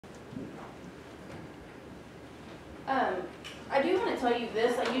I do want to tell you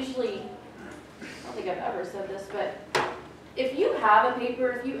this. I don't think I've ever said this, but if you have a paper,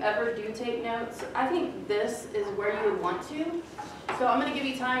 if you ever do take notes, I think this is where you would want to. So I'm going to give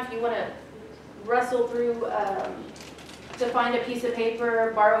you time if you want to wrestle through to find a piece of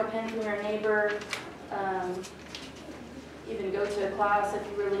paper, borrow a pen from your neighbor, even go to a class if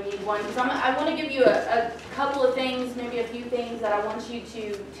you really need one. Because I want to give you a couple of things, maybe a few things that I want you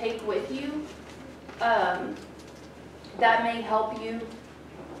to take with you that may help you.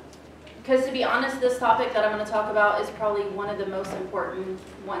 Because to be honest, this topic that I'm going to talk about is probably one of the most important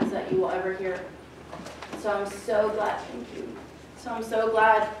ones that you will ever hear. So I'm so glad, thank you. So I'm so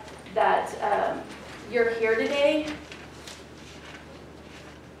glad that you're here today.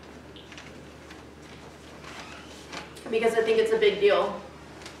 Because I think it's a big deal.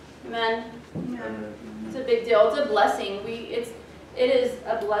 Amen? Amen. It's a big deal. It's a blessing. It is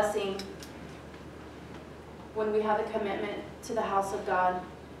a blessing when we have a commitment to the house of God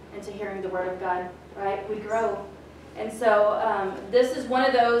and to hearing the Word of God, right? We grow. And so this is one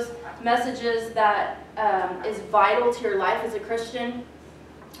of those messages that is vital to your life as a Christian.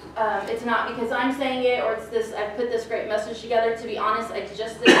 It's not because I'm saying it or it's this, I put this great message together. To be honest, I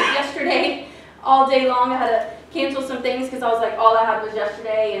just did it yesterday all day long. I had to cancel some things because I was like, all I had was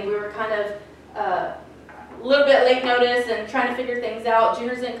yesterday, and we were kind of a little bit late notice and trying to figure things out.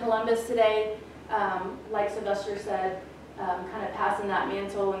 Junior's in Columbus today, like Sylvester said, kind of passing that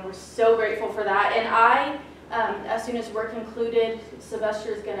mantle, and we're so grateful for that. And as soon as we're concluded,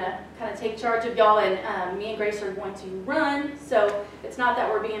 Sylvester is going to kind of take charge of y'all, and me and Grace are going to run. So it's not that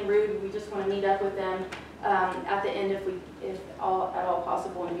we're being rude. We just want to meet up with them at the end if at all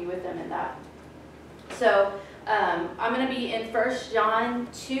possible, and be with them in that. So I'm going to be in 1 John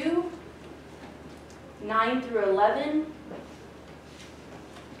 2, 9 through 11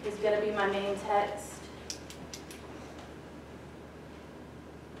 is going to be my main text.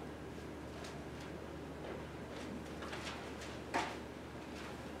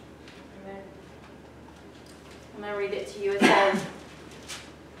 I'm going to read it to you. It says,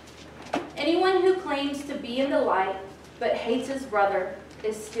 "Anyone who claims to be in the light but hates his brother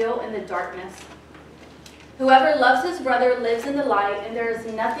is still in the darkness. Whoever loves his brother lives in the light, and there is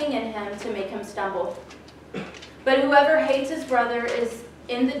nothing in him to make him stumble. But whoever hates his brother is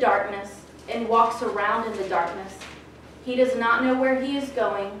in the darkness and walks around in the darkness. He does not know where he is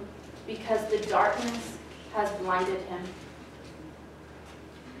going because the darkness has blinded him."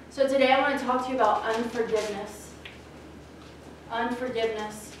 So today I want to talk to you about unforgiveness.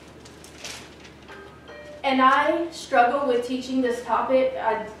 Unforgiveness. And I struggle with teaching this topic.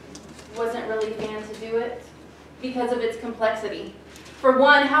 I wasn't really a fan to do it because of its complexity. For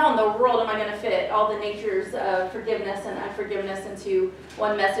one, how in the world am I going to fit all the natures of forgiveness and unforgiveness into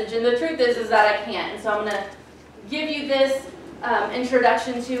one message? And the truth is that I can't. And so I'm going to give you this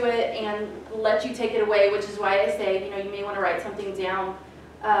introduction to it and let you take it away, which is why I say, you may want to write something down.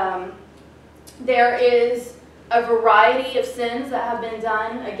 There is a variety of sins that have been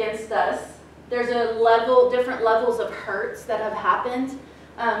done against us. There's different levels of hurts that have happened.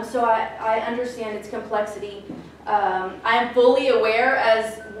 So I understand its complexity. I am fully aware,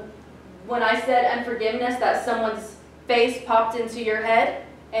 as when I said unforgiveness, that someone's face popped into your head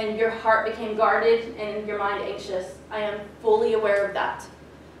and your heart became guarded and your mind anxious. I am fully aware of that.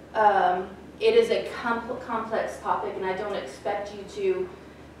 It is a complex topic, and I don't expect you to,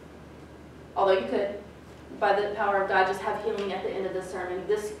 although you could, by the power of God, just have healing at the end of the sermon.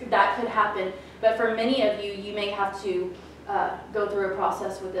 That could happen, but for many of you, you may have to go through a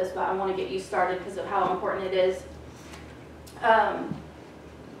process with this, but I want to get you started because of how important it is.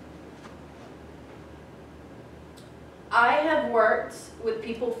 I have worked with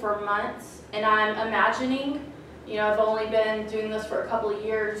people for months, and I'm imagining, I've only been doing this for a couple of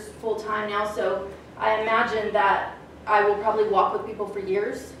years full time now, so I imagine that I will probably walk with people for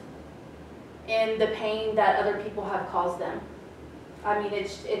years in the pain that other people have caused them. I mean,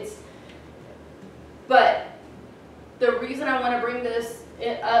 but the reason I want to bring this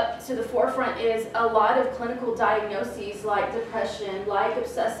up to the forefront is a lot of clinical diagnoses like depression, like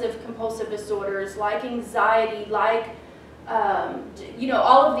obsessive compulsive disorders, like anxiety, like,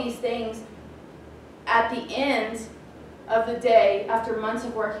 all of these things, at the end of the day, after months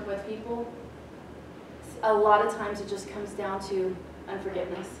of working with people, a lot of times it just comes down to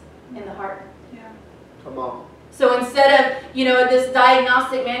unforgiveness in the heart. Yeah. Come on. So instead of, this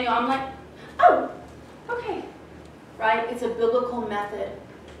diagnostic manual, I'm like, oh, okay. Right? It's a biblical method.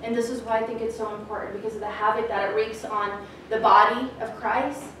 And this is why I think it's so important, because of the havoc that it wreaks on the body of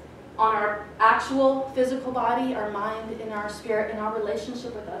Christ, on our actual physical body, our mind, and our spirit, and our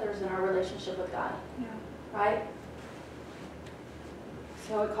relationship with others, and our relationship with God. Yeah. Right?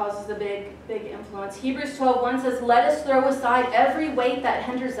 So it causes a big influence. Hebrews 12:1 says, let us throw aside every weight that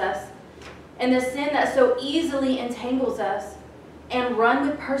hinders us and the sin that so easily entangles us, and run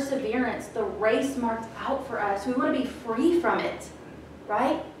with perseverance the race marked out for us. We want to be free from it,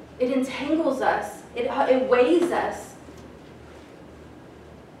 right? It entangles us. It weighs us.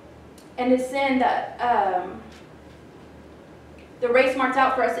 And the sin that, the race marked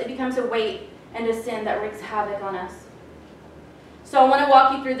out for us, it becomes a weight and a sin that wreaks havoc on us. So I want to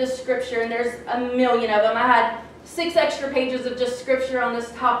walk you through this scripture, and there's a million of them. I had 6 extra pages of just scripture on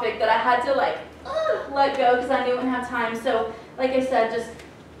this topic that I had to let go because I knew I wouldn't have time. So like I said, just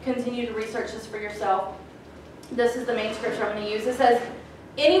continue to research this for yourself. This is the main scripture I'm going to use. It says,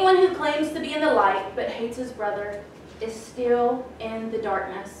 anyone who claims to be in the light but hates his brother is still in the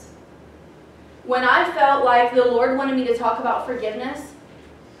darkness. When I felt like the Lord wanted me to talk about forgiveness,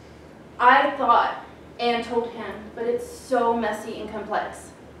 I thought and told him, but it's so messy and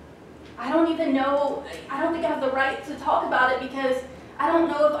complex. I don't even know, I don't think I have the right to talk about it because I don't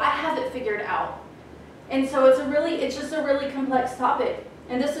know if I have it figured out. And so it's just a really complex topic.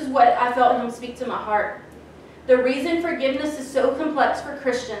 And this is what I felt him speak to my heart. The reason forgiveness is so complex for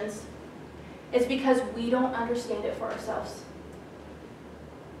Christians is because we don't understand it for ourselves.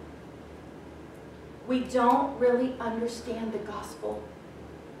 We don't really understand the gospel,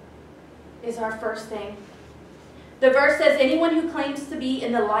 is our first thing. The verse says, anyone who claims to be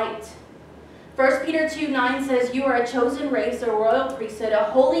in the light. 1 Peter 2:9 says, you are a chosen race, a royal priesthood, a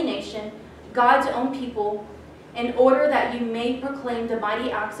holy nation, God's own people, in order that you may proclaim the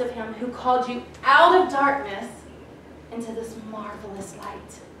mighty acts of him who called you out of darkness into this marvelous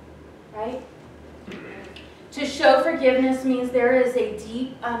light. Right? To show forgiveness means there is a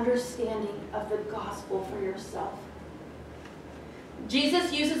deep understanding of the gospel for yourself.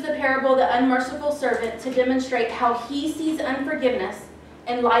 Jesus uses the parable of the unmerciful servant to demonstrate how he sees unforgiveness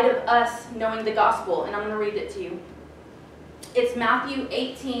in light of us knowing the gospel. And I'm going to read it to you. It's Matthew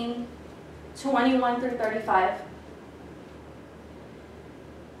 18:21 through 35.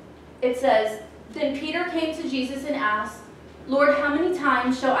 It says, then Peter came to Jesus and asked, Lord, how many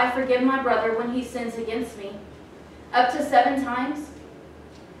times shall I forgive my brother when he sins against me? Up to 7 times?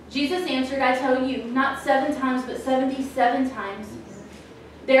 Jesus answered, I tell you, not 7 times, but 77 times.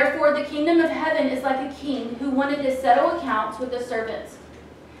 Therefore, the kingdom of heaven is like a king who wanted to settle accounts with the servants.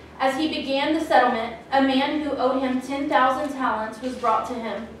 As he began the settlement, a man who owed him 10,000 talents was brought to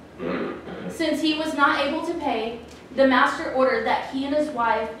him. Since he was not able to pay, the master ordered that he and his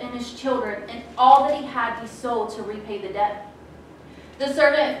wife and his children and all that he had be sold to repay the debt. The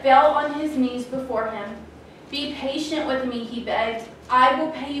servant fell on his knees before him. Be patient with me, he begged. I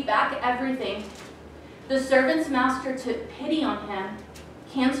will pay you back everything. The servant's master took pity on him,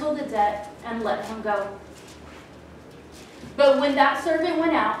 canceled the debt, and let him go. But when that servant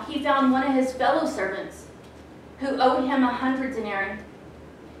went out, he found one of his fellow servants who owed him 100 denarii.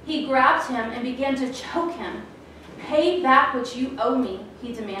 He grabbed him and began to choke him. Pay back what you owe me,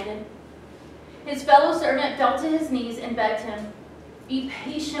 he demanded. His fellow servant fell to his knees and begged him, be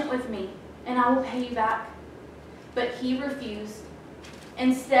patient with me, and I will pay you back. But he refused.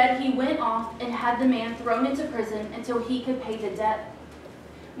 Instead, he went off and had the man thrown into prison until he could pay the debt.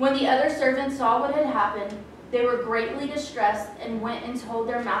 When the other servants saw what had happened, they were greatly distressed and went and told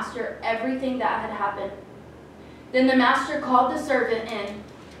their master everything that had happened. Then the master called the servant in.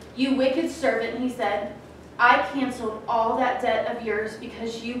 You wicked servant, he said, I canceled all that debt of yours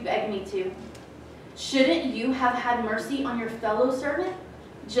because you begged me to. Shouldn't you have had mercy on your fellow servant,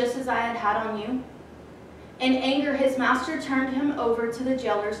 just as I had had on you? In anger, his master turned him over to the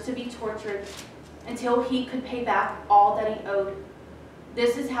jailers to be tortured until he could pay back all that he owed.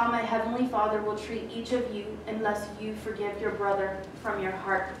 This is how my heavenly Father will treat each of you unless you forgive your brother from your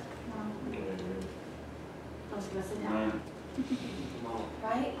heart. I was going to sit down.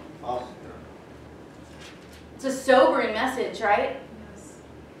 Right? Awesome. It's a sobering message, right? Yes.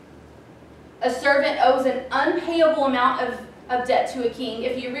 A servant owes an unpayable amount of debt to a king.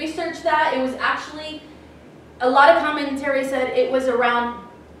 If you research that, it was actually, a lot of commentary said it was around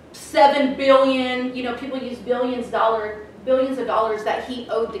 7 billion, people use billions of dollars that he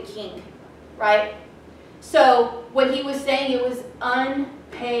owed the king, right? So what he was saying, it was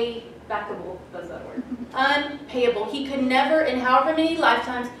unpaybackable. That's that word. Unpayable. He could never, in however many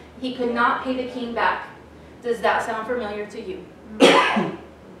lifetimes, he could not pay the king back. Does that sound familiar to you?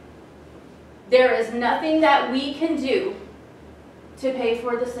 There is nothing that we can do to pay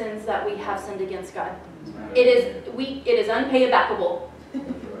for the sins that we have sinned against God. It is unpaybackable.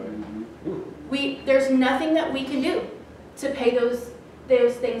 There's nothing that we can do to pay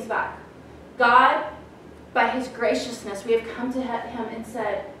those things back. God by his graciousness, we have come to him and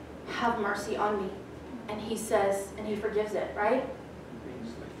said, have mercy on me. And he says, and he forgives it, right?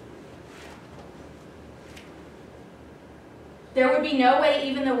 There would be no way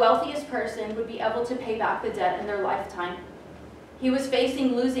even the wealthiest person would be able to pay back the debt in their lifetime. He was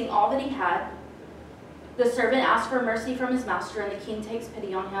facing losing all that he had. The servant asks for mercy from his master, and the king takes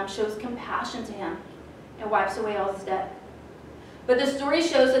pity on him, shows compassion to him, and wipes away all his debt. But the story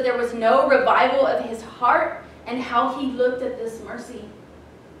shows that there was no revival of his heart and how he looked at this mercy.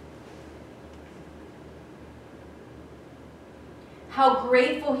 How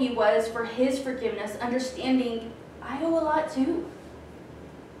grateful he was for his forgiveness, understanding I owe a lot too.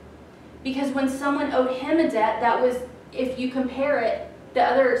 Because when someone owed him a debt, that was, if you compare it, the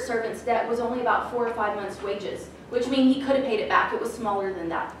other servant's debt was only about 4 or 5 months' wages, which means he could have paid it back. It was smaller than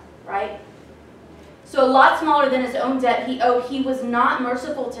that, right? So a lot smaller than his own debt he owed. He was not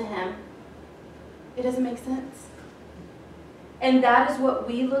merciful to him. It doesn't make sense. And that is what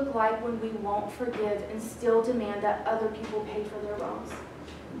we look like when we won't forgive and still demand that other people pay for their wrongs.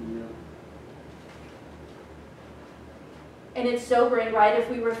 Yeah. And it's sobering, right? If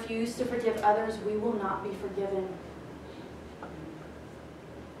we refuse to forgive others, we will not be forgiven.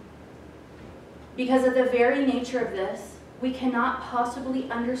 Because of the very nature of this, we cannot possibly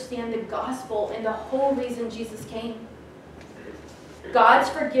understand the gospel and the whole reason Jesus came. God's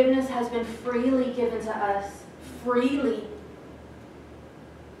forgiveness has been freely given to us. Freely.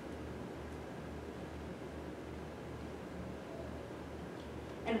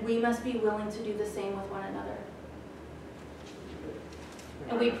 And we must be willing to do the same with one another.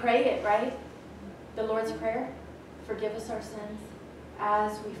 And we pray it, right? The Lord's Prayer. Forgive us our sins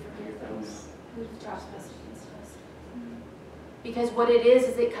as we forgive those who trespass against us. Because what it is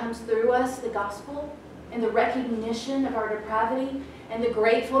it comes through us, the gospel, and the recognition of our depravity, and the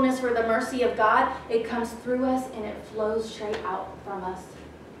gratefulness for the mercy of God. It comes through us and it flows straight out from us.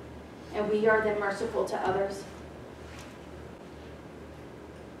 And we are then merciful to others.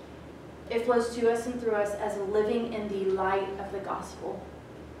 It flows to us and through us as living in the light of the gospel.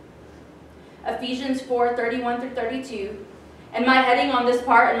 Ephesians 4:31 through 32. And my heading on this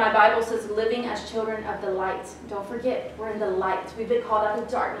part in my Bible says, living as children of the light. Don't forget, we're in the light. We've been called out of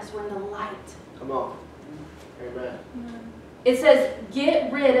darkness. We're in the light. Come on. Amen. It says,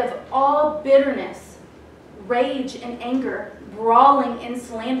 get rid of all bitterness, rage and anger, brawling and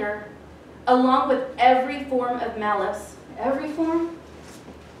slander, along with every form of malice. Every form?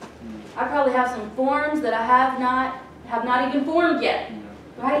 I probably have some forms that I have not even formed yet.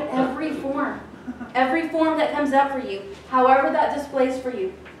 Right? Every form. Every form that comes up for you. However that displays for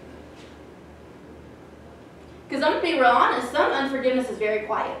you. Because I'm going to be real honest, some unforgiveness is very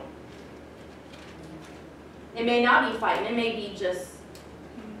quiet. It may not be fighting. It may be just,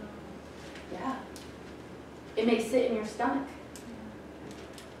 yeah. It may sit in your stomach.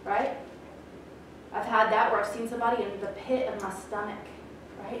 Right? I've had that where I've seen somebody in the pit of my stomach.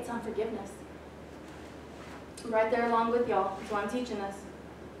 Right? It's unforgiveness. I'm right there along with y'all. That's why I'm teaching this.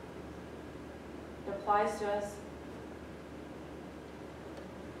 It applies to us.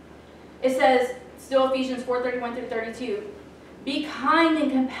 It says, still Ephesians 4:31 through 32, be kind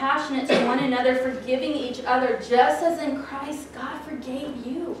and compassionate to one another, forgiving each other, just as in Christ God forgave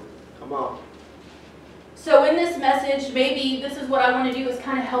you. Come on. So in this message, maybe this is what I want to do is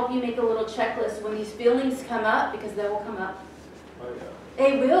kind of help you make a little checklist when these feelings come up, because they will come up. Oh, yeah.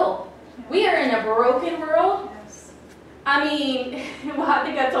 They will. We are in a broken world. Yes. I mean, well, I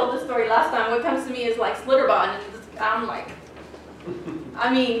think I told this story last time. What comes to me is like Slitterbond, and I'm like,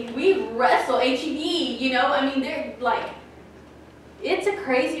 I mean, we wrestle, HEB, you know, I mean, they're like, it's a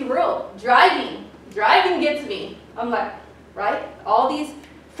crazy world. Driving gets me. I'm like, right? All these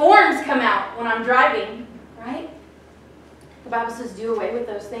forms come out when I'm driving, right? The Bible says do away with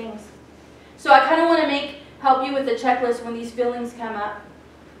those things. So I kind of want to help you with the checklist when these feelings come up.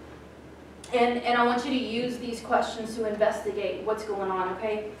 And I want you to use these questions to investigate what's going on,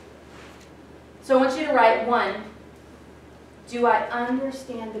 okay? So I want you to write 1, do I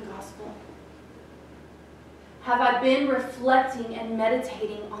understand the gospel? Have I been reflecting and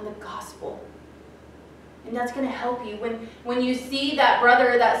meditating on the gospel? And that's going to help you. When you see that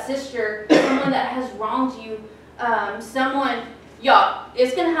brother or that sister, someone that has wronged you, y'all,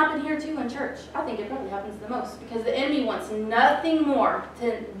 it's going to happen here too in church. I think it probably happens the most because the enemy wants nothing more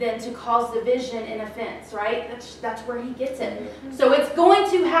than to cause division and offense, right? That's where he gets it. So it's going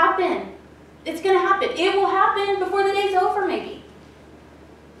to happen. It's going to happen. It will happen before the day's over maybe.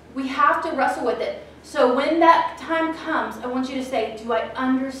 We have to wrestle with it. So when that time comes, I want you to say, do I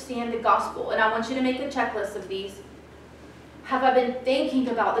understand the gospel? And I want you to make a checklist of these. Have I been thinking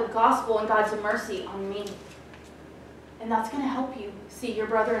about the gospel and God's mercy on me? And that's going to help you see your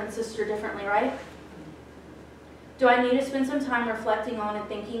brother and sister differently, right? Do I need to spend some time reflecting on and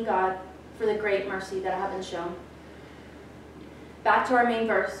thanking God for the great mercy that I have been shown? Back to our main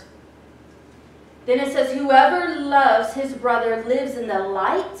verse. Then it says, whoever loves his brother lives in the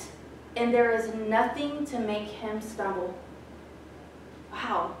light, and there is nothing to make him stumble.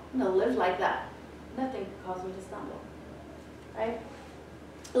 Wow, I'm going to live like that. Nothing can cause me to stumble. Right?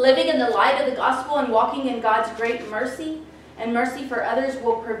 Living in the light of the gospel and walking in God's great mercy and mercy for others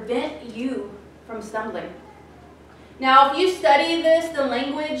will prevent you from stumbling. Now, if you study this,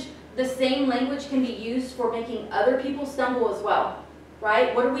 the same language can be used for making other people stumble as well.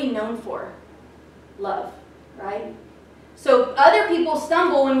 Right? What are we known for? Love. Right? So other people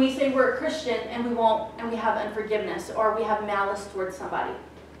stumble when we say we're a Christian and we have unforgiveness or we have malice towards somebody.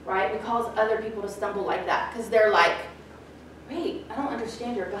 Right? We cause other people to stumble like that because they're like, wait, I don't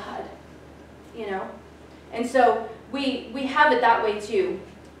understand your God. You know? And so we have it that way too,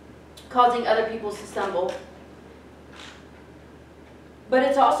 causing other people to stumble. But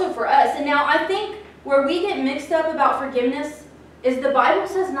it's also for us. And now I think where we get mixed up about forgiveness is the Bible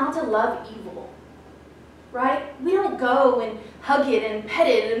says not to love evil. Right? We don't go and hug it and pet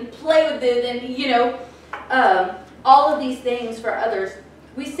it and play with it and, all of these things for others.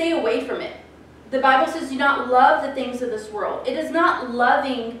 We stay away from it. The Bible says do not love the things of this world. It is not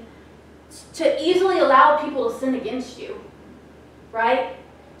loving to easily allow people to sin against you. Right?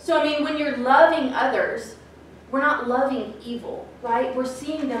 So, I mean, when you're loving others, we're not loving evil. Right? We're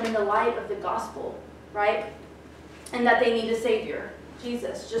seeing them in the light of the gospel. Right? And that they need a Savior,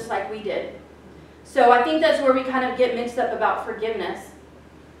 Jesus, just like we did. So I think that's where we kind of get mixed up about forgiveness.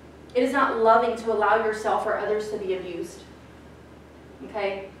 It is not loving to allow yourself or others to be abused.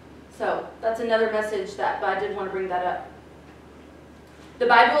 Okay? So that's another message but I did want to bring that up. The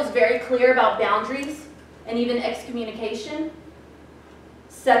Bible is very clear about boundaries and even excommunication.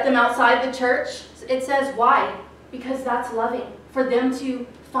 Set them outside the church. It says why? Because that's loving. For them to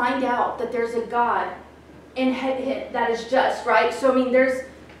find out that there's a God and that is just, right? So I mean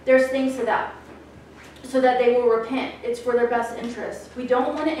there's things to that. So that they will repent. It's for their best interest. We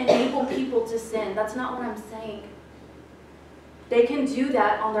don't want to enable people to sin. That's not what I'm saying. They can do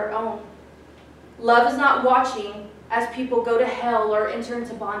that on their own. Love is not watching as people go to hell or enter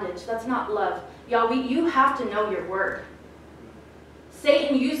into bondage. That's not love. Y'all, you have to know your word.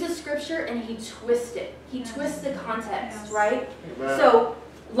 Satan uses scripture and he twists it. He twists the context, right? Amen. So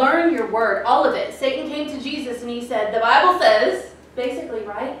learn your word, all of it. Satan came to Jesus and he said, the Bible says, basically,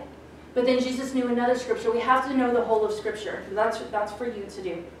 right? But then Jesus knew another scripture. We have to know the whole of scripture. That's for you to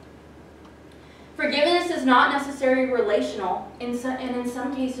do. Forgiveness is not necessarily relational, and in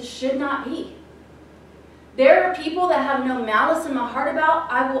some cases should not be. There are people that have no malice in my heart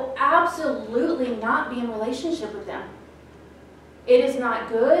about. I will absolutely not be in relationship with them. It is not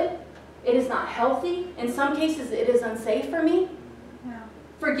good. It is not healthy. In some cases, it is unsafe for me. Yeah.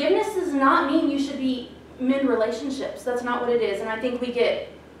 Forgiveness does not mean you should be in relationships. That's not what it is. And I think we get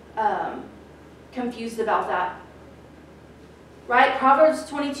confused about that. Right? Proverbs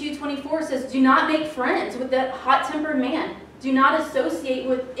 22:24 says, do not make friends with the hot-tempered man. Do not associate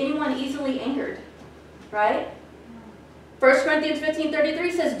with anyone easily angered. Right? 1 Corinthians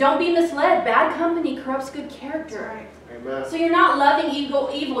 15:33 says, don't be misled. Bad company corrupts good character. Right. Amen. So you're not loving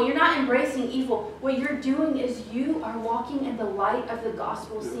evil. You're not embracing evil. What you're doing is you are walking in the light of the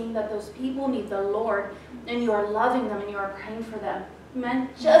gospel, seeing that those people need the Lord, and you are loving them and you are praying for them. Amen?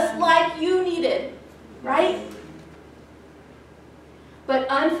 Just like you needed. Right? But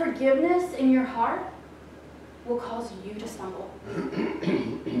unforgiveness in your heart will cause you to stumble.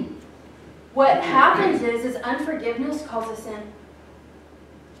 What happens is unforgiveness causes sin.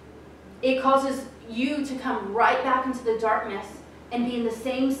 It causes you to come right back into the darkness and be in the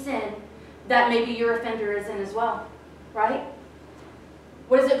same sin that maybe your offender is in as well. Right?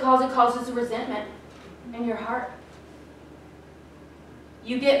 What does it cause? It causes resentment in your heart.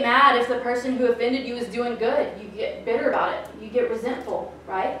 You get mad if the person who offended you is doing good. You get bitter about it. You get resentful,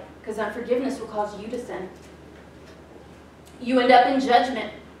 right? Because unforgiveness will cause you to sin. You end up in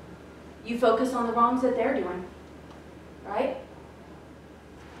judgment. You focus on the wrongs that they're doing, right?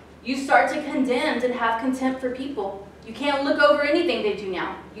 You start to condemn and have contempt for people. You can't look over anything they do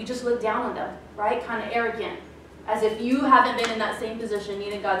now. You just look down on them, right? Kind of arrogant. As if you haven't been in that same position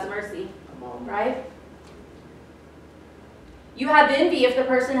needing God's mercy, right? You have envy if the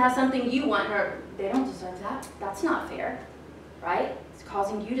person has something you want, or they don't deserve that. That's not fair, right? It's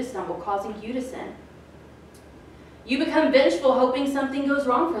causing you to stumble, causing you to sin. You become vengeful, hoping something goes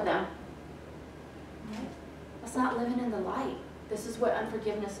wrong for them. Right? That's not living in the light. This is what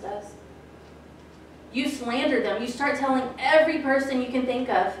unforgiveness does. You slander them. You start telling every person you can think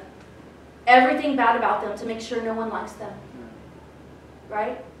of everything bad about them to make sure no one likes them.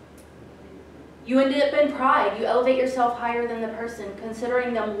 Right? You end up in pride. You elevate yourself higher than the person,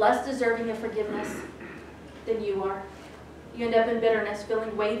 considering them less deserving of forgiveness than you are. You end up in bitterness,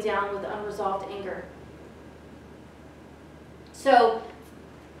 feeling weighed down with unresolved anger. So,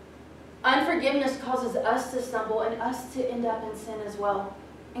 unforgiveness causes us to stumble and us to end up in sin as well.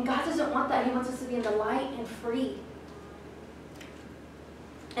 And God doesn't want that. He wants us to be in the light and free.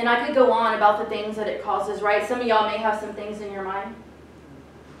 And I could go on about the things that it causes, right? Some of y'all may have some things in your mind.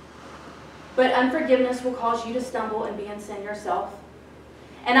 But unforgiveness will cause you to stumble and be in sin yourself.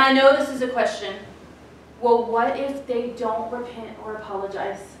 And I know this is a question. Well, what if they don't repent or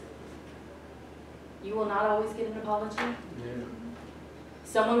apologize? You will not always get an apology. Yeah.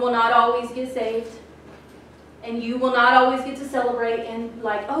 Someone will not always get saved. And you will not always get to celebrate and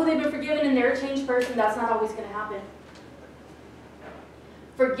like, oh, they've been forgiven and they're a changed person. That's not always going to happen.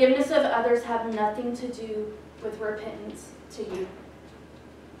 Forgiveness of others have nothing to do with repentance to you.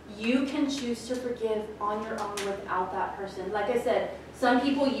 You can choose to forgive on your own without that person. Like I said, some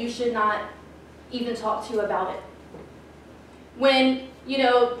people you should not even talk to about it. When,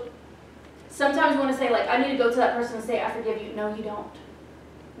 sometimes you want to say, like, I need to go to that person and say, I forgive you. No, you don't.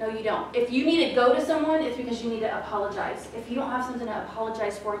 No, you don't. If you need to go to someone, it's because you need to apologize. If you don't have something to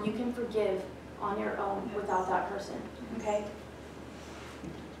apologize for, you can forgive on your own without that person. Okay?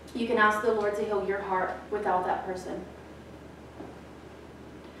 You can ask the Lord to heal your heart without that person.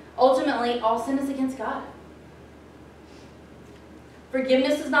 Ultimately, all sin is against God.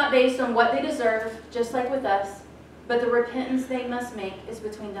 Forgiveness is not based on what they deserve, just like with us, but the repentance they must make is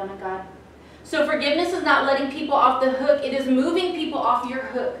between them and God. So forgiveness is not letting people off the hook. It is moving people off your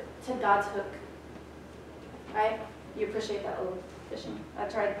hook to God's hook. Right? You appreciate that little fishing. I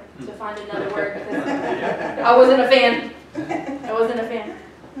tried to find another word because I wasn't a fan. I wasn't a fan.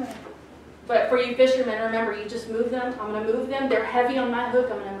 But for you fishermen, remember, you just move them. I'm going to move them. They're heavy on my hook.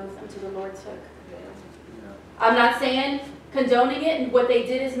 I'm going to move them to the Lord's hook. I'm not saying condoning it, and what they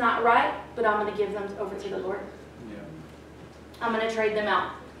did is not right, but I'm going to give them over to the Lord. I'm going to trade them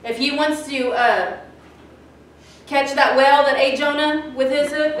out. If he wants to catch that whale that ate Jonah with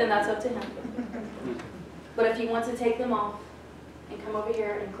his hook, then that's up to him. But if he wants to take them off and come over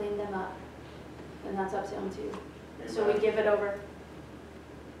here and clean them up, then that's up to him too. So we give it over.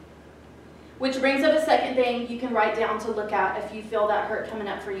 Which brings up a second thing you can write down to look at if you feel that hurt coming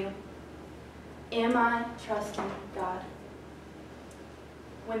up for you. Am I trusting God?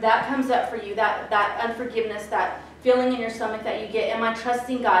 When that comes up for you, that unforgiveness, that feeling in your stomach that you get, am I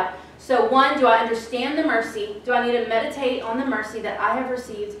trusting God? So one, do I understand the mercy? Do I need to meditate on the mercy that I have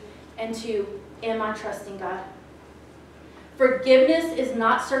received? And two, am I trusting God? Forgiveness is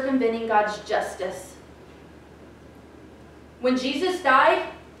not circumventing God's justice. When Jesus died,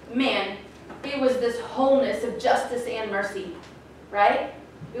 man, it was this wholeness of justice and mercy, right?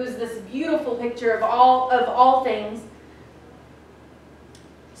 It was this beautiful picture of all things.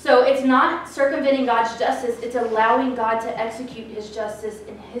 So it's not circumventing God's justice, it's allowing God to execute his justice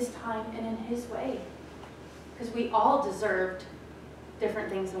in his time and in his way. Because we all deserved different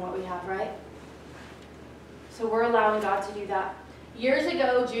things than what we have, right? So we're allowing God to do that. Years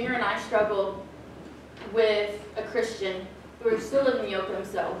ago, Junior and I struggled with a Christian. We were still living in Yoakum,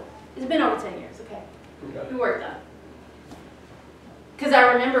 so it's been over 10 years, okay? We worked on it. Because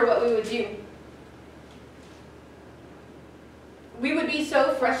I remember what we would do. We would be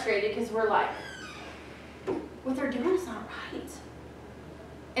so frustrated because we're like, what they're doing is not right.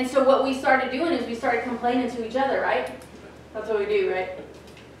 And so what we started doing is we started complaining to each other, right? That's what we do, right?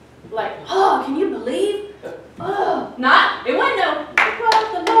 Like, oh, can you believe? Oh, it wasn't no,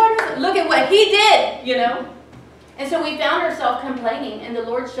 well, the Lord, look at what he did, And so we found ourselves complaining, and the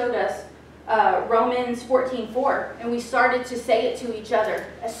Lord showed us Romans 14:4, and we started to say it to each other.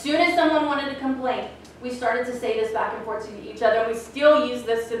 As soon as someone wanted to complain, we started to say this back and forth to each other. We still use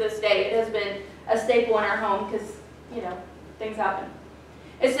this to this day. It has been a staple in our home because, things happen.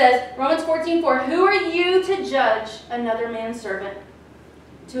 It says, Romans 14:4, who are you to judge another man's servant?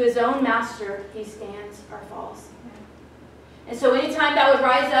 To his own master he stands or falls. And so anytime that would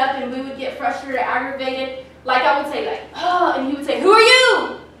rise up and we would get frustrated or aggravated, like I would say, oh, and he would say, who are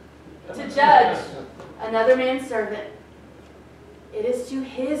you to judge another man's servant? It is to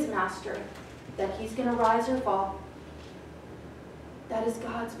his master that he's going to rise or fall. That is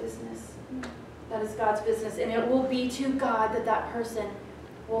God's business. That is God's business. And it will be to God that person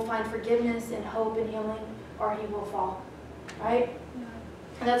will find forgiveness and hope and healing, or he will fall. Right?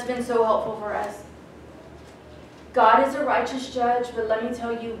 And that's been so helpful for us. God is a righteous judge, but let me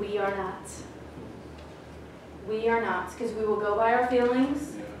tell you, we are not. We are not, because we will go by our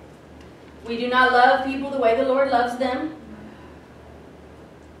feelings. We do not love people the way the Lord loves them.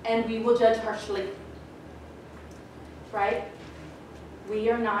 And we will judge harshly. Right? We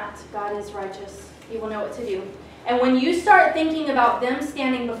are not. God is righteous. He will know what to do. And when you start thinking about them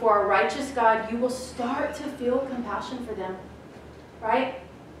standing before a righteous God, you will start to feel compassion for them. Right?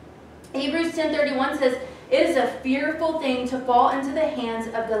 Hebrews 10:31 says, it is a fearful thing to fall into the hands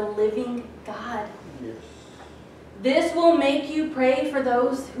of the living God. Yes. This will make you pray for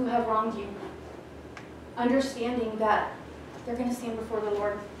those who have wronged you, understanding that they're going to stand before the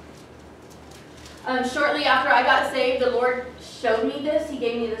Lord. Shortly after I got saved, the Lord showed me this. He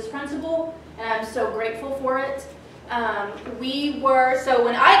gave me this principle, and I'm so grateful for it. So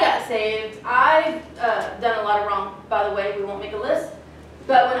when I got saved, I've done a lot of wrong, by the way. We won't make a list.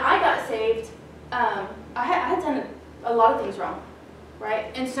 But when I got saved, I had done a lot of things wrong,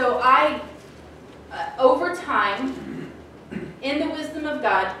 right? And so I, over time, in the wisdom of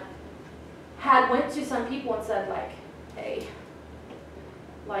God, had went to some people and said, like, hey,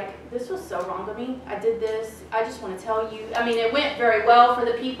 like, this was so wrong of me. I did this. I just want to tell you. I mean, it went very well for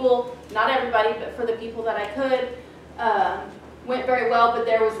the people, not everybody, but for the people that I could. Went very well, but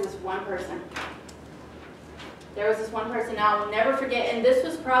there was this one person. There was this one person now I will never forget, and this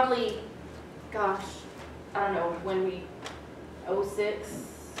was probably, gosh, I don't know, when we, 06,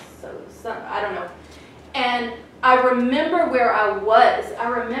 so I don't know. And I remember where I was. I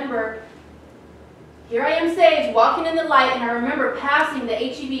remember, here I am saved, walking in the light, and I remember passing the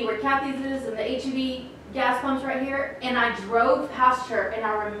HEB where Kathy's is, and the HEB gas pump's right here, and I drove past her, and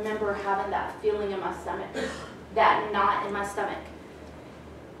I remember having that feeling in my stomach, that knot in my stomach.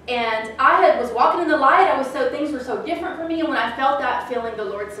 And I was walking in the light. Things were so different for me. And when I felt that feeling, the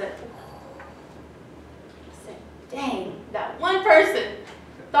Lord said, dang, that one person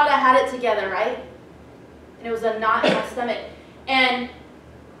thought I had it together, right? And it was a knot in my stomach. And,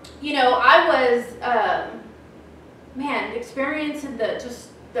 you know, I was, experiencing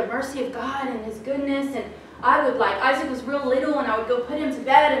the mercy of God and His goodness. And I would, like, Isaac was real little, and I would go put him to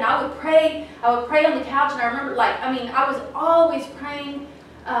bed, and I would pray. I would pray on the couch, and I remember, I was always praying.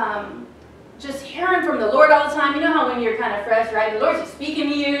 Just hearing from the Lord all the time. You know how when you're kind of fresh, right? The Lord's just speaking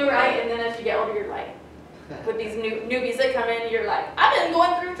to you, right? And then as you get older, you're like, with these newbies that come in, you're like, I've been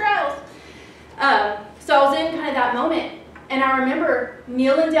going through trials. So I was in kind of that moment, and I remember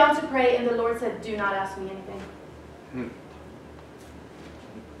kneeling down to pray, and the Lord said, do not ask me anything.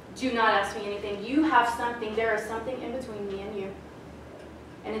 Do not ask me anything. You have something. There is something in between me and you.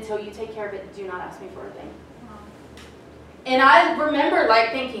 And until you take care of it, do not ask me for a thing. And I remember,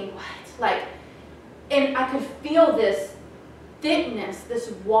 like, thinking, what? Like, and I could feel this thickness,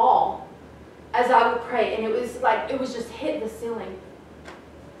 this wall, as I would pray. And it was like, it was just hit the ceiling.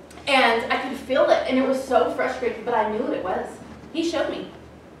 And I could feel it. And it was so frustrating, but I knew what it was. He showed me.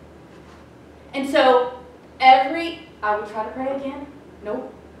 And so, I would try to pray again.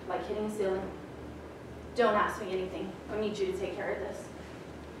 Nope. Like hitting the ceiling. Don't ask me anything. I need you to take care of this.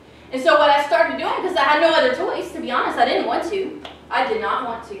 And so what I started doing, because I had no other choice, to be honest, I didn't want to. I did not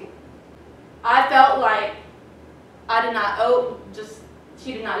want to. I felt like I did not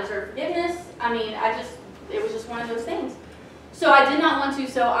she did not deserve forgiveness. I mean, it was just one of those things. So I did not want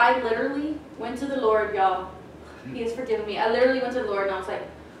to, so I literally went to the Lord, y'all. He has forgiven me. I literally went to the Lord, and I was like,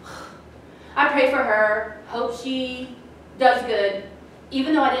 I pray for her, hope she does good,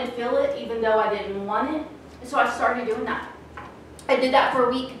 even though I didn't feel it, even though I didn't want it. And so I started doing that. I did that for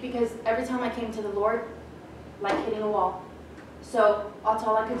a week because every time I came to the Lord, like hitting a wall. So that's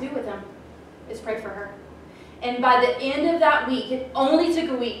all I could do with Him, is pray for her. And by the end of that week, it only took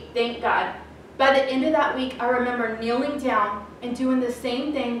a week, thank God. By the end of that week, I remember kneeling down and doing the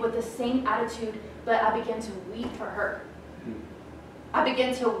same thing with the same attitude, but I began to weep for her. I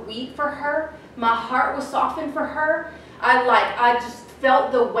began to weep for her. My heart was softened for her. I just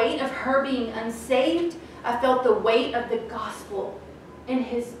felt the weight of her being unsaved. I felt the weight of the gospel and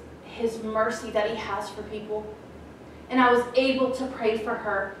his mercy that He has for people. And I was able to pray for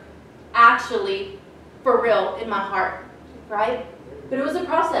her, actually, for real, in my heart, right? But it was a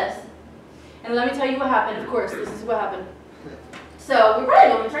process. And let me tell you what happened. Of course, this is what happened. So we were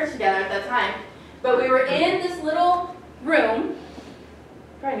probably going to church together at that time. But we were in this little room.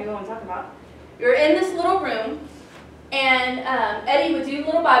 Probably knew what I'm talking about. We were in this little room, and Eddie would do a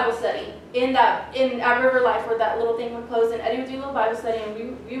little Bible study in at River Life, where that little thing would close, and Eddie would do a little Bible study, and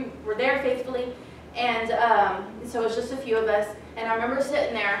we were there faithfully. And so it was just a few of us. And I remember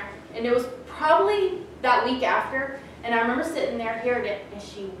sitting there, and it was probably that week after, and I remember sitting there hearing it, and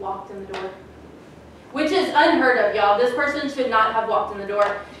she walked in the door. which is unheard of, y'all. This person should not have walked in the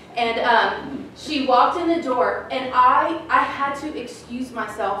door. And she walked in the door, and I had to excuse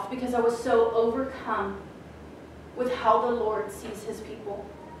myself because I was so overcome with how the Lord sees his people.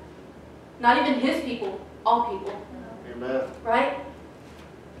 Not even his people, all people. Amen. Right?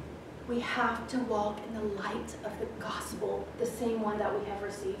 We have to walk in the light of the gospel, the same one that we have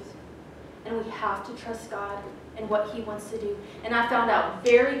received. And we have to trust God and what he wants to do. And I found out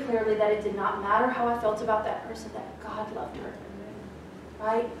very clearly that it did not matter how I felt about that person, that God loved her.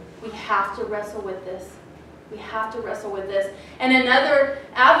 Right? We have to wrestle with this. We have to wrestle with this. And another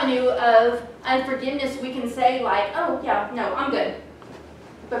avenue of unforgiveness, we can say like, oh yeah, no, I'm good.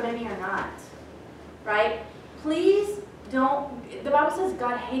 But maybe you're not. Right? Please don't, the Bible says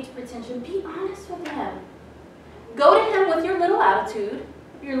God hates pretension. Be honest with him. Go to him with your little attitude,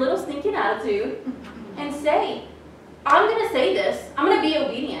 your little stinking attitude, and say, I'm going to say this. I'm going to be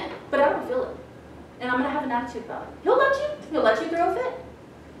obedient, but I don't feel it. And I'm going to have an attitude about it. He'll let you throw a fit.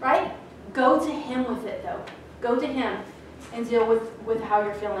 Right? Go to him with it, though. Go to him and deal with how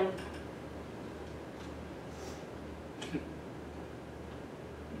you're feeling.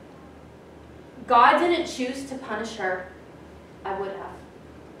 God didn't choose to punish her. I would have.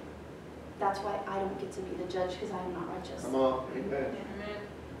 That's why I don't get to be the judge, because I am not righteous. Come on. Amen.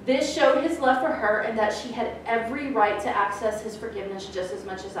 This showed his love for her and that she had every right to access his forgiveness just as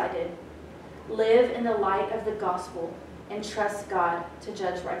much as I did. Live in the light of the gospel and trust God to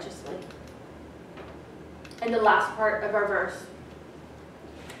judge righteously. And the last part of our verse.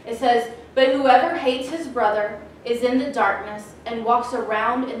 It says, but whoever hates his brother is in the darkness and walks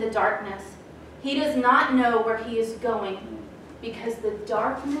around in the darkness. He does not know where he is going because the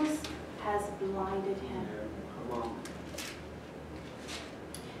darkness has blinded him. Come on.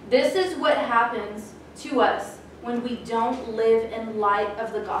 This is what happens to us when we don't live in light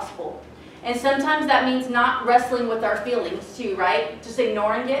of the gospel. And sometimes that means not wrestling with our feelings too, right? Just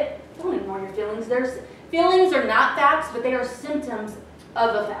ignoring it. Don't ignore your feelings. Feelings are not facts, but they are symptoms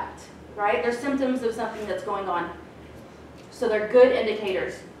of a fact, right? They're symptoms of something that's going on. So they're good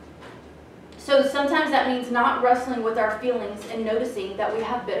indicators. So sometimes that means not wrestling with our feelings and noticing that we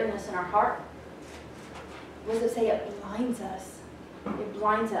have bitterness in our heart. What does it say? It blinds us. It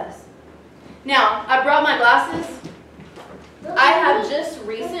blinds us. Now, I brought my glasses. I have just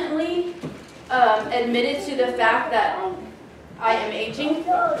recently admitted to the fact that I am aging.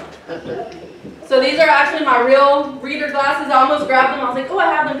 So these are actually my real reader glasses. I almost grabbed them. I was like, oh, I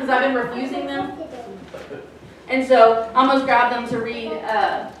have them because I've been refusing them. And so I almost grabbed them to read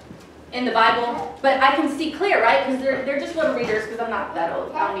in the Bible. But I can see clear, right? Because they're just little readers because I'm not that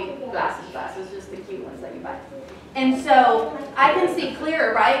old. I don't need glasses, just the cute ones that you buy. And so I can see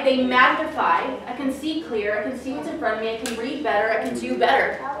clearer, right? They magnify. I can see clear. I can see what's in front of me. I can read better. I can do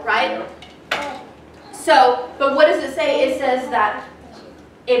better, right? So, but what does it say? It says that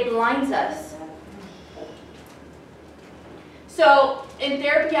it blinds us. So in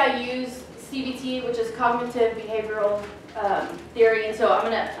therapy, I use CBT, which is cognitive behavioral theory, and so I'm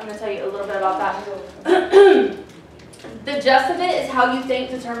gonna tell you a little bit about that. The gist of it is how you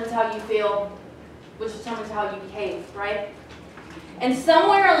think determines how you feel, which determines how you behave, right? And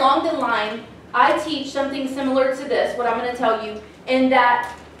somewhere along the line, I teach something similar to this, what I'm going to tell you, in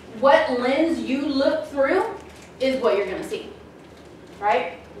that what lens you look through is what you're going to see,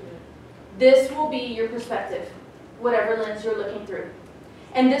 right? This will be your perspective, whatever lens you're looking through.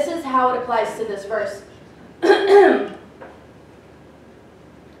 And this is how it applies to this verse.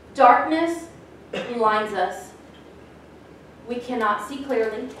 Darkness blinds us. We cannot see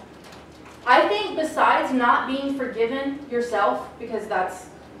clearly. I think besides not being forgiven yourself, because that's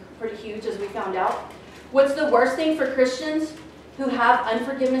pretty huge as we found out, what's the worst thing for Christians who have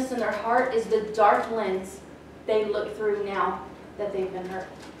unforgiveness in their heart is the dark lens they look through now that they've been hurt.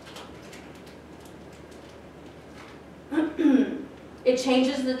 It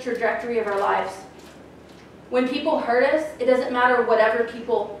changes the trajectory of our lives. When people hurt us, it doesn't matter whatever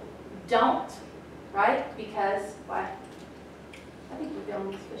people don't, right? Because, why? I think we're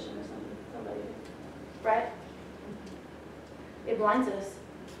filming this fishing or something. Somebody did. Right? It blinds us.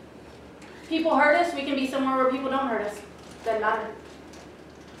 People hurt us, we can be somewhere where people don't hurt us. Doesn't matter.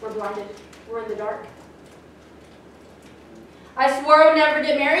 We're blinded. We're in the dark. I swore I would never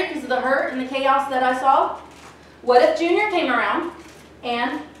get married because of the hurt and the chaos that I saw. What if Junior came around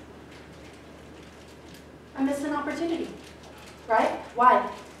and I missed an opportunity? Right? Why?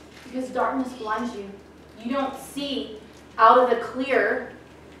 Because darkness blinds you. You don't see out of the clear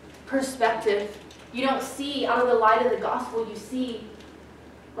perspective. You don't see out of the light of the gospel. You see,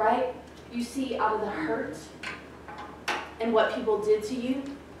 right? You see out of the hurt and what people did to you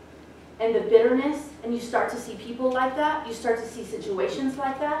and the bitterness and you start to see people like that, you start to see situations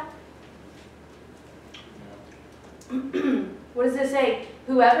like that. What does it say?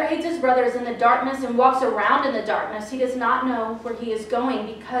 Whoever hates his brother is in the darkness and walks around in the darkness. He does not know where he is going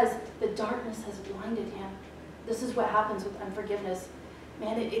because the darkness has blinded him. This is what happens with unforgiveness.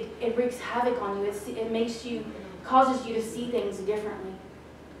 Man, it wreaks havoc on you. It makes you, causes you to see things differently.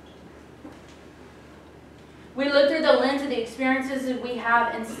 We look through the lens of the experiences that we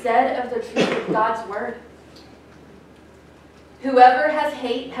have instead of the truth of God's word. Whoever has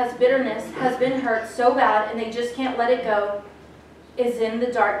hate, has bitterness, has been hurt so bad and they just can't let it go, is in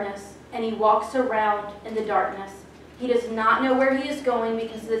the darkness, and he walks around in the darkness. He does not know where he is going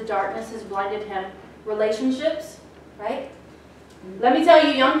because the darkness has blinded him. Relationships, right? Let me tell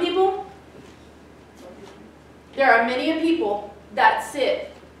you, young people, there are many people that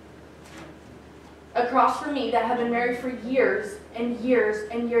sit across from me that have been married for years and years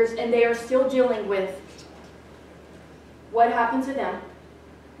and years, and they are still dealing with what happened to them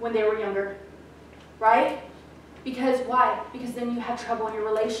when they were younger, right? Because why? Because then you have trouble in your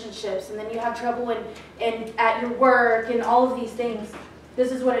relationships, and then you have trouble in at your work and all of these things.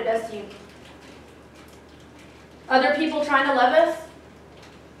 This is what it does to you. Other people trying to love us,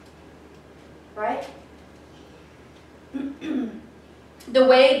 right? The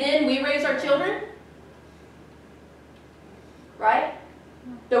way then we raise our children, right?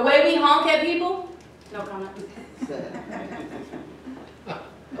 The way we honk at people, no comment.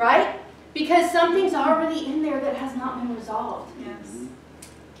 Right? Because something's already in there that has not been resolved. Yes.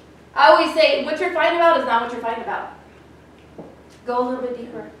 I always say, what you're fighting about is not what you're fighting about. Go a little bit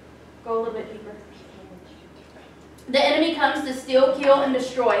deeper. Go a little bit deeper. The enemy comes to steal, kill, and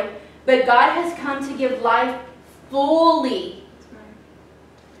destroy, but God has come to give life fully.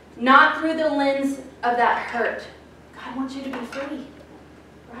 Not through the lens of that hurt. God wants you to be free,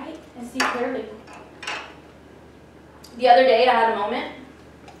 right? And see clearly. The other day I had a moment.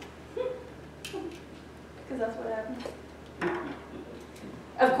 Because that's what happened.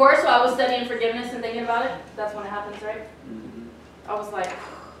 Of course, while I was studying forgiveness and thinking about it, that's when it happens, right? I was like,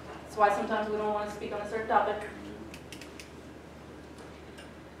 that's why sometimes we don't want to speak on a certain topic.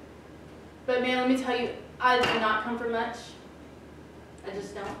 But man, let me tell you, I do not come for much. I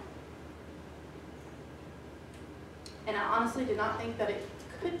just don't. And I honestly did not think that it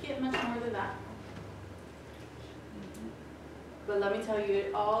could get much more than that. But let me tell you,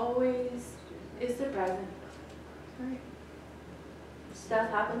 it always is surprising. Right. Stuff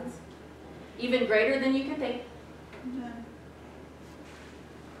happens. Even greater than you can think. Yeah.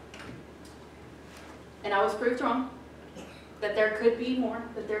 And I was proved wrong. That there could be more.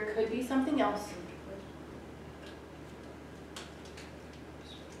 That there could be something else.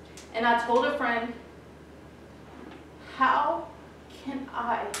 And I told a friend, how can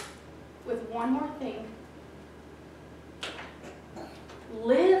I, with one more thing,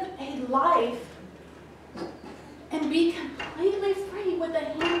 live a life and be completely free with the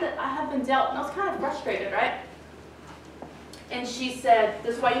hand that I have been dealt? And I was kind of frustrated, right? And she said,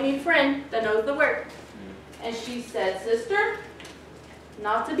 this is why you need a friend that knows the word. And she said, sister,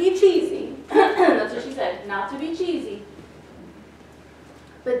 not to be cheesy. That's what she said, not to be cheesy.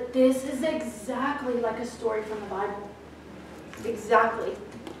 But this is exactly like a story from the Bible. Exactly.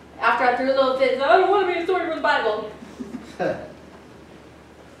 After I threw a little fit, I don't want to be a story from the Bible.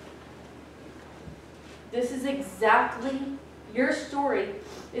 This is exactly, your story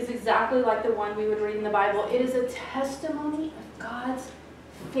is exactly like the one we would read in the Bible. It is a testimony of God's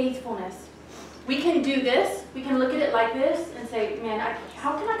faithfulness. We can do this, we can look at it like this and say, man,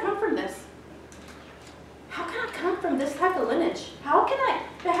 how can I come from this? How can I come from this type of lineage? How can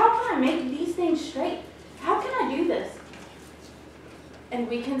I make these things straight? How can I do this? And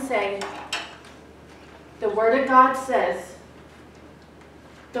we can say, the Word of God says,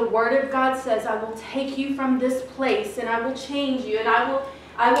 I will take you from this place and I will change you and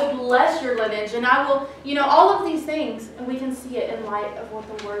I will bless your lineage and I will, all of these things. And we can see it in light of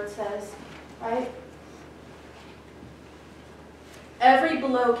what the Word says, right? Every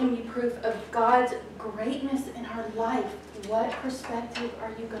blow can be proof of God's greatness in our life. What perspective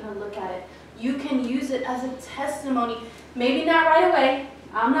are you going to look at it? You can use it as a testimony. Maybe not right away.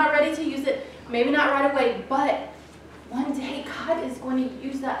 I'm not ready to use it. Maybe not right away. But one day God is going to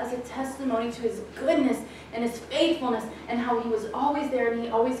use that as a testimony to His goodness and His faithfulness and how He was always there and He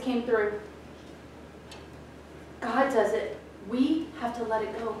always came through. God does it. We have to let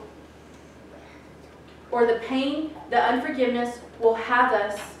it go. Or the pain, the unforgiveness will have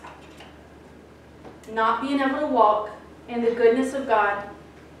us not being able to walk in the goodness of God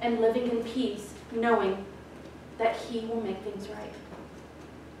and living in peace, knowing that He will make things right.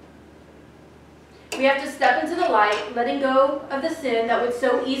 We have to step into the light, letting go of the sin that would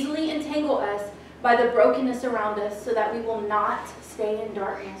so easily entangle us by the brokenness around us so that we will not stay in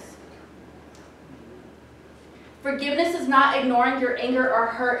darkness. Forgiveness is not ignoring your anger or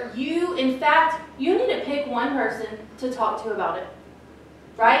hurt. In fact, you need to pick one person to talk to about it.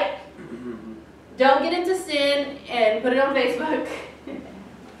 Right? Don't get into sin and put it on Facebook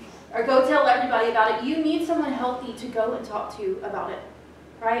or go tell everybody about it. You need someone healthy to go and talk to about it.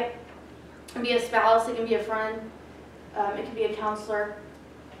 Right? It can be a spouse, it can be a friend, it can be a counselor.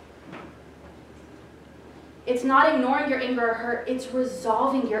 It's not ignoring your anger or hurt, it's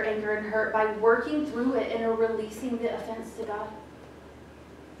resolving your anger and hurt by working through it and releasing the offense to God.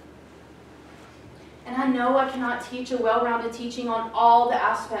 And I know I cannot teach a well-rounded teaching on all the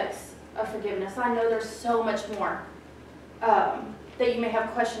aspects of forgiveness. I know there's so much more that you may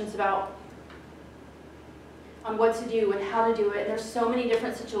have questions about on what to do and how to do it. And there's so many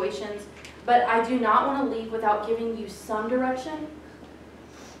different situations. But I do not want to leave without giving you some direction.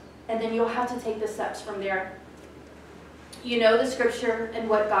 And then you'll have to take the steps from there. You know the scripture and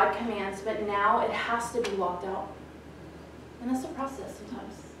what God commands, but now it has to be walked out. And that's a process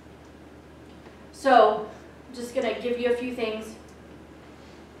sometimes. So, I'm just going to give you a few things.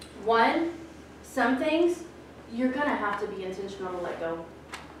 One, some things you're going to have to be intentional to let go.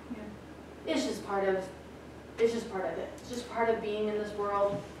 Yeah. It's just part of it. It's just part of being in this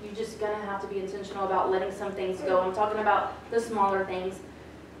world. You're just going to have to be intentional about letting some things go. I'm talking about the smaller things.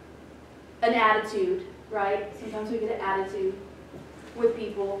 An attitude, right? Sometimes we get an attitude with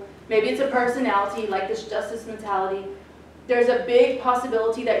people. Maybe it's a personality, like this justice mentality. There's a big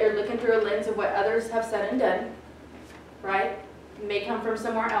possibility that you're looking through a lens of what others have said and done, right? It may come from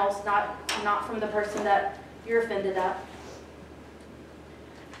somewhere else, not from the person that you're offended at.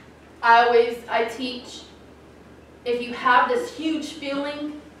 I teach, if you have this huge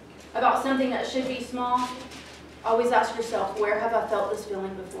feeling about something that should be small, always ask yourself, where have I felt this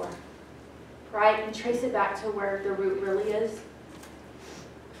feeling before? Right? And trace it back to where the root really is.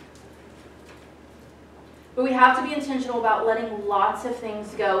 But we have to be intentional about letting lots of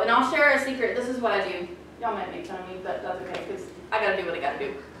things go. And I'll share a secret. This is what I do. Y'all might make fun of me, but that's okay, because I got to do what I got to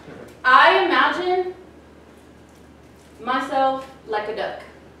do. I imagine myself like a duck.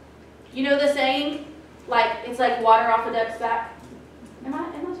 You know the saying? Like, it's like water off a duck's back. Am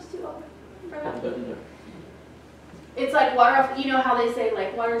I just too old for that? It's like water off, you know how they say,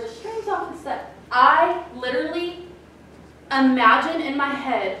 like, water just streams off and stuff. I literally imagine in my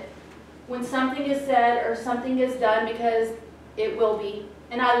head when something is said or something is done, because it will be.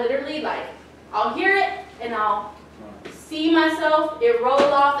 And I literally, like, I'll hear it and I'll see myself, it roll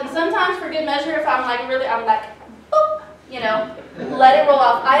off. And sometimes for good measure, if I'm like really, I'm like, boop, you know, let it roll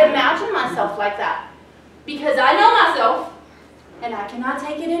off. I imagine myself like that because I know myself and I cannot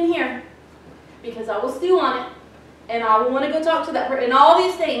take it in here because I will stew on it and I will want to go talk to that person and all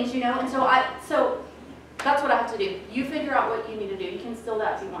these things, you know. And so that's what I have to do. You figure out what you need to do. You can steal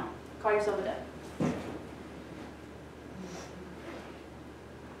that if you want. Call yourself a duck.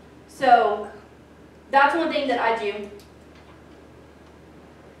 So that's one thing that I do.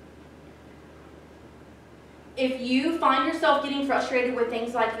 If you find yourself getting frustrated with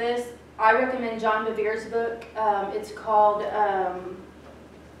things like this, I recommend John Bevere's book. It's called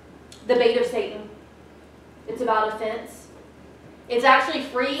The Bait of Satan. It's about offense. It's actually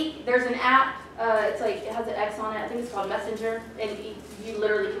free. There's an app. It's like, it has an X on it. I think it's called Messenger. And you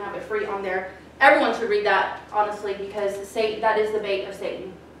literally can have it free on there. Everyone should read that, honestly, because that is the bait of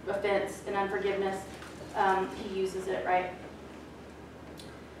Satan. Offense and unforgiveness. He uses it, right?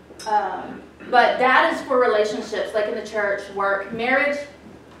 But that is for relationships, like in the church, work, marriage.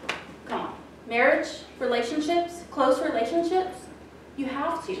 Come on. Marriage, relationships, close relationships. You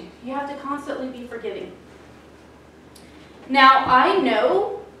have to. You have to constantly be forgiving. Now, I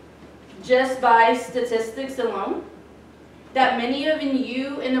know, just by statistics alone, that many of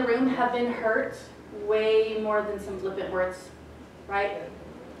you in the room have been hurt way more than some flippant words, right?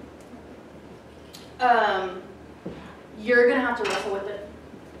 You're going to have to wrestle with it.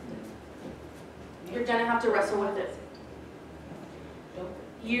 You're going to have to wrestle with it.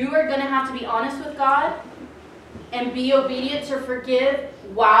 You are going to have to be honest with God and be obedient to forgive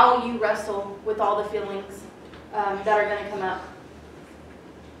while you wrestle with all the feelings that are going to come up.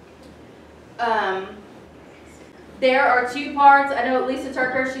 There are two parts. I know Lisa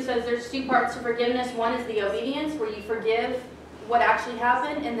Turker, she says there's two parts to forgiveness. One is the obedience, where you forgive what actually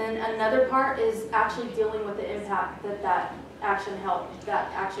happened, and then another part is actually dealing with the impact that action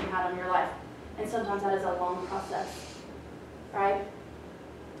had on your life. And sometimes that is a long process, right?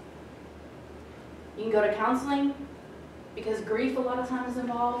 You can go to counseling. because grief a lot of times is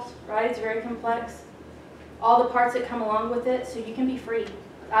involved, right? It's very complex. All the parts that come along with it, so you can be free.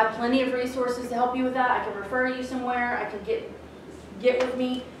 I have plenty of resources to help you with that. I can refer you somewhere. I can get with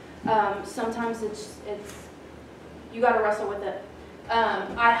me. Sometimes it's you got to wrestle with it.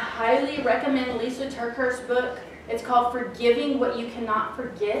 I highly recommend Lisa Turker's book. It's called Forgiving What You Cannot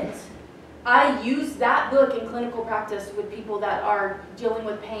Forget. I use that book in clinical practice with people that are dealing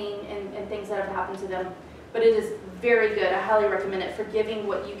with pain and things that have happened to them. But it is very good. I highly recommend it. Forgiving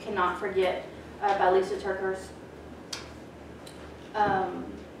What You Cannot Forget by Lisa Turker's.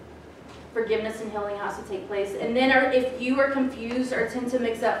 Forgiveness and healing has to take place. And then if you are confused or tend to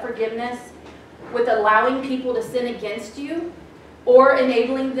mix up forgiveness with allowing people to sin against you or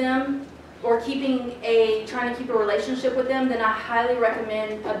enabling them or trying to keep a relationship with them, then I highly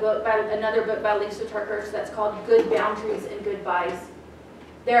recommend another book by Lisa Turker that's called Good Boundaries and Goodbyes.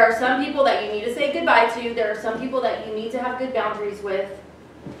 There are some people that you need to say goodbye to. There are some people that you need to have good boundaries with.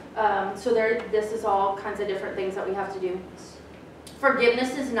 This is all kinds of different things that we have to do.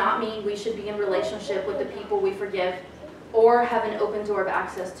 Forgiveness does not mean we should be in relationship with the people we forgive or have an open door of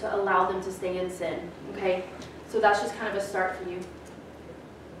access to allow them to stay in sin, okay? So that's just kind of a start for you.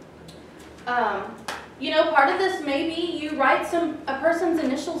 Part of this may be you write a person's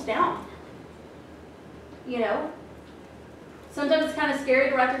initials down. Sometimes it's kind of scary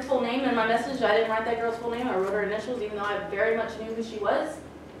to write their full name. In my message, I didn't write that girl's full name. I wrote her initials, even though I very much knew who she was.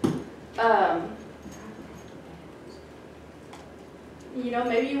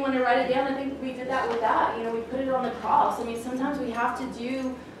 Maybe you want to write it down. I think we did that with that. We put it on the cross. I mean, sometimes we have to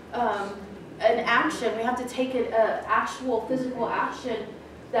do an action. We have to take an actual physical action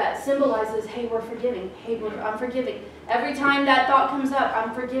that symbolizes, hey, we're forgiving. Hey, I'm forgiving. Every time that thought comes up,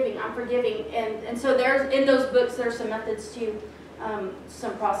 I'm forgiving. I'm forgiving. And so in those books, there's some methods too,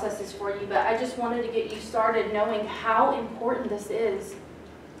 some processes for you. But I just wanted to get you started knowing how important this is,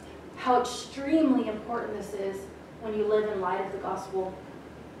 how extremely important this is when you live in light of the gospel.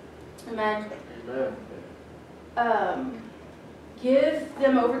 Amen. Amen. Give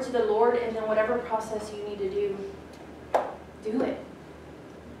them over to the Lord, and then whatever process you need to do it.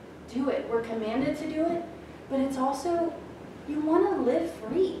 Do it. We're commanded to do it, but it's also, you want to live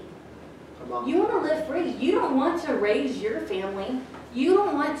free. Come on. You want to live free. You don't want to raise your family. You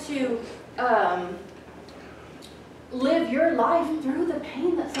don't want to live your life through the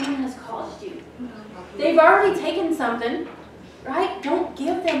pain that someone has caused you. They've already taken something, right? Don't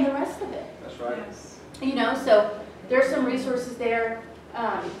give them the rest of it. That's right. Yes. So there's some resources there.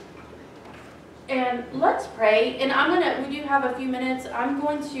 And let's pray. And we do have a few minutes. I'm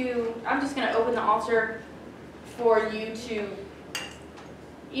just going to open the altar for you to,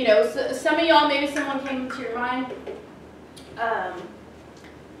 so some of y'all, maybe someone came to your mind. I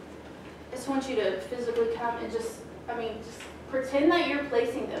just want you to physically come and just pretend that you're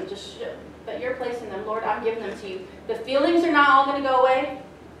placing them. Just show that you're placing them. Lord, I'm giving them to you. The feelings are not all going to go away.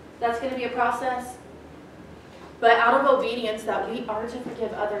 That's going to be a process. But out of obedience that we are to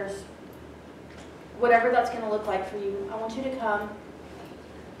forgive others, whatever that's going to look like for you, I want you to come,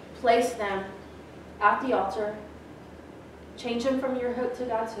 place them at the altar, change them from your hook to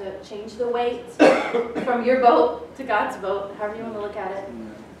God's hook, change the weight from your boat to God's boat, however you want to look at it,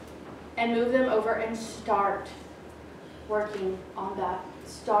 and move them over and start working on that.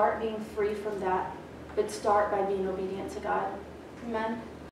 Start being free from that, but start by being obedient to God. Amen.